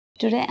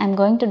Today I am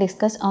going to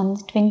discuss on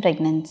twin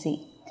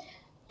pregnancy.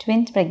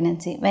 Twin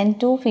pregnancy. When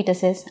two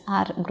fetuses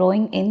are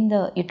growing in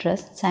the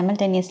uterus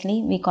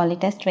simultaneously, we call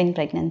it as twin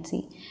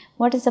pregnancy.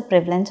 What is the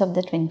prevalence of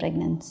the twin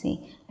pregnancy?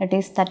 It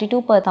is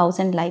 32 per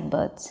 1000 live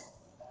births.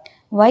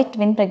 Why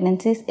twin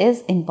pregnancies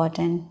is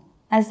important?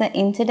 As the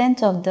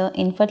incidence of the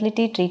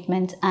infertility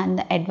treatments and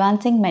the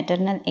advancing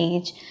maternal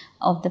age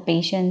of the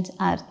patients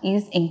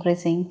is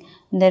increasing,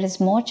 there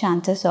is more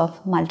chances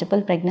of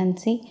multiple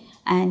pregnancy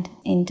and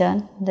in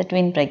turn the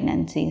twin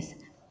pregnancies.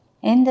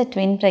 In the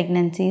twin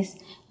pregnancies,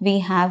 we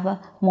have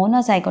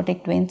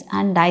monozygotic twins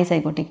and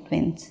dizygotic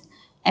twins.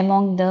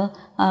 Among the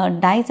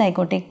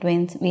dizygotic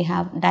twins, we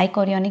have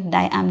dichorionic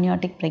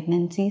diamniotic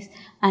pregnancies,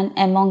 and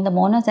among the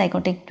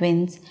monozygotic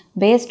twins,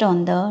 based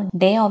on the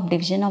day of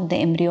division of the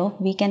embryo,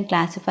 we can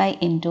classify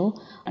into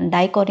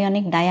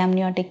dichorionic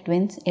diamniotic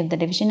twins if the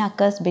division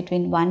occurs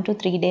between 1 to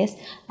 3 days,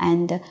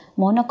 and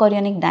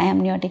monochorionic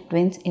diamniotic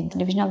twins if the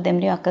division of the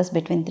embryo occurs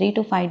between 3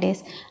 to 5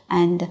 days,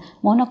 and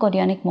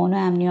monochorionic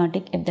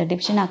monoamniotic if the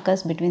division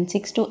occurs between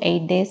 6 to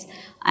 8 days,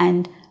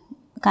 and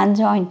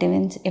conjoined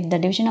twins if the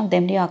division of the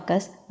embryo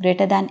occurs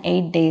greater than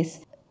 8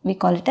 days. We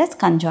call it as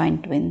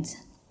conjoined twins.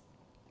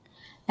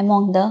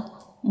 Among the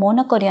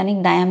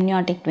monochorionic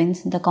diamniotic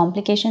twins, the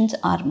complications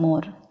are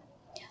more.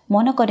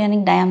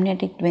 Monochorionic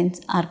diamniotic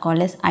twins are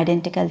called as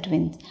identical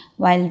twins,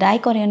 while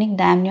dichorionic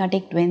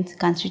diamniotic twins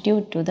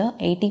constitute to the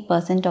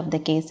 80% of the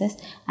cases,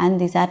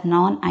 and these are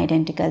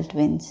non-identical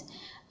twins.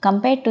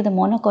 Compared to the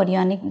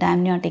monochorionic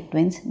diamniotic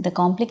twins, the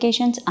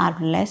complications are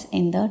less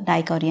in the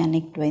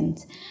dichorionic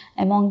twins.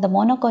 Among the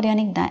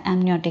monochorionic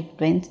diamniotic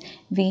twins,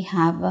 we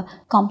have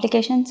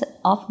complications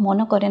of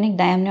monochorionic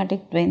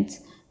diamniotic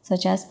twins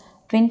such as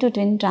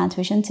twin-to-twin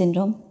transfusion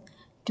syndrome,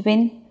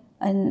 twin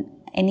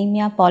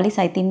anemia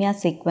polycythemia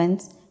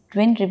sequence,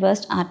 twin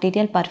reversed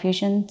arterial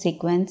perfusion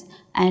sequence,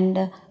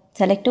 and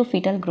selective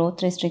fetal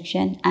growth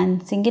restriction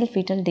and single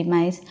fetal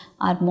demise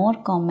are more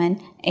common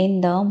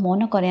in the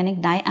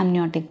monochorionic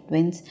diamniotic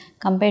twins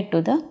compared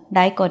to the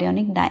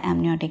dichorionic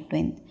diamniotic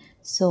twins.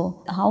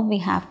 So, how we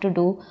have to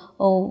do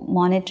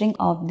monitoring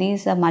of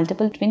these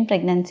multiple twin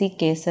pregnancy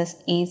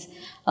cases is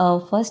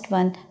first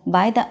one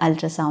by the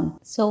ultrasound.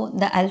 So,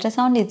 the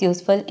ultrasound is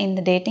useful in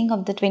the dating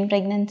of the twin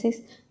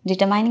pregnancies,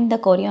 determining the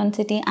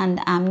chorionicity and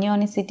the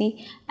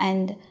amnionicity,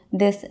 and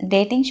this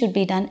dating should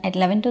be done at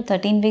 11 to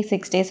 13 weeks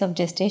 6 days of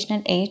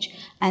gestational age,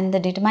 and the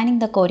determining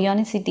the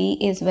chorionicity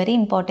is very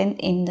important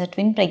in the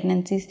twin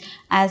pregnancies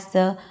as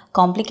the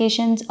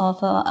complications of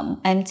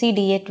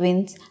MCDA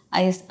twins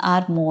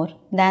are more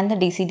than the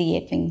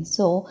DCDA twins.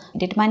 So,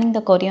 determining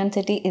the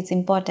chorionicity is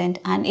important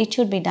and it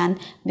should be done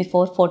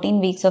before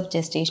 14 weeks of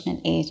gestational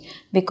age,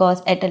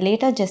 because at a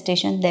later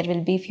gestation there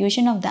will be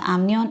fusion of the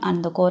amnion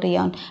and the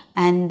chorion,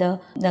 and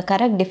the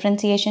correct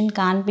differentiation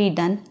can't be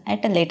done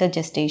at a later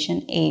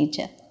gestation age.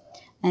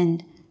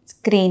 And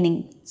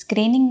screening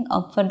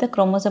for the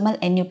chromosomal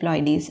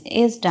aneuploidies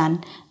is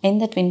done in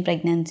the twin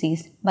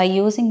pregnancies by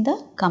using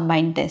the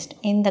combined test.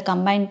 In the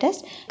combined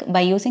test,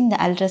 by using the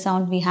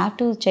ultrasound, we have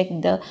to check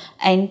the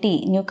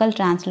NT, nuchal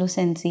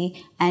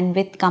translucency, and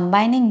with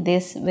combining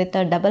this with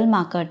a double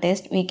marker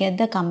test, we get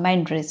the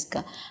combined risk,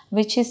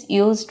 which is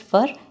used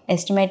for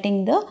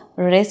estimating the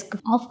risk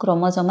of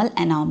chromosomal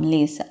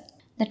anomalies.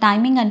 The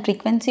timing and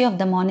frequency of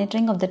the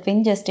monitoring of the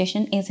twin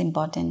gestation is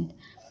important.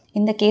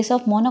 In the case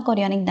of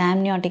monochorionic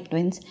diamniotic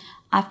twins,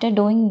 after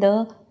doing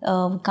the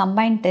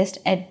combined test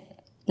at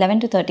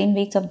 11 to 13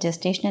 weeks of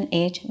gestational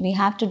age, we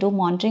have to do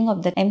monitoring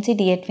of the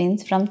MCDA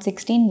twins from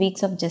 16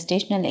 weeks of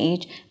gestational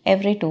age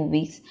every 2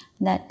 weeks.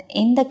 That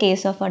in the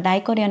case of a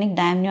dichorionic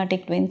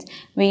diamniotic twins,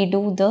 we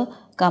do the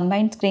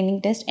combined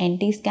screening test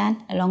NT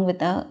scan along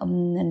with a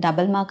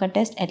double marker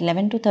test at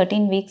 11 to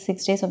 13 weeks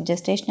 6 days of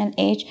gestational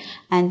age,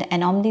 and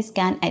anomaly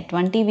scan at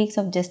 20 weeks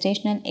of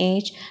gestational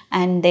age,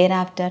 and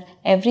thereafter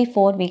every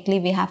 4 weekly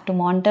we have to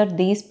monitor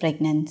these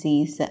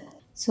pregnancies.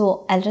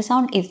 So,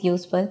 ultrasound is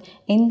useful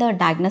in the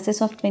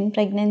diagnosis of twin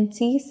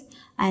pregnancies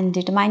and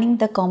determining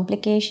the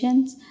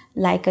complications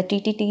like a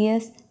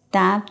TTTS,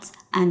 TAPS,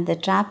 and the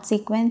TRAP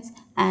sequence,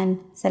 and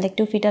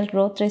selective fetal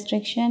growth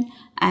restriction,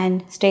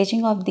 and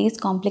staging of these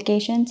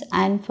complications,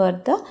 and for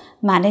the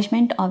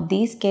management of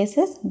these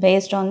cases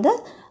based on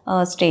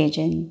the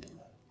staging.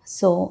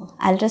 So,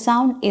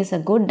 ultrasound is a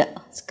good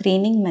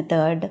screening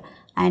method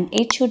and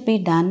it should be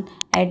done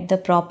at the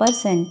proper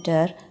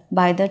center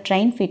by the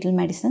trained fetal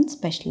medicine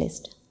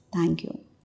specialist. Thank you.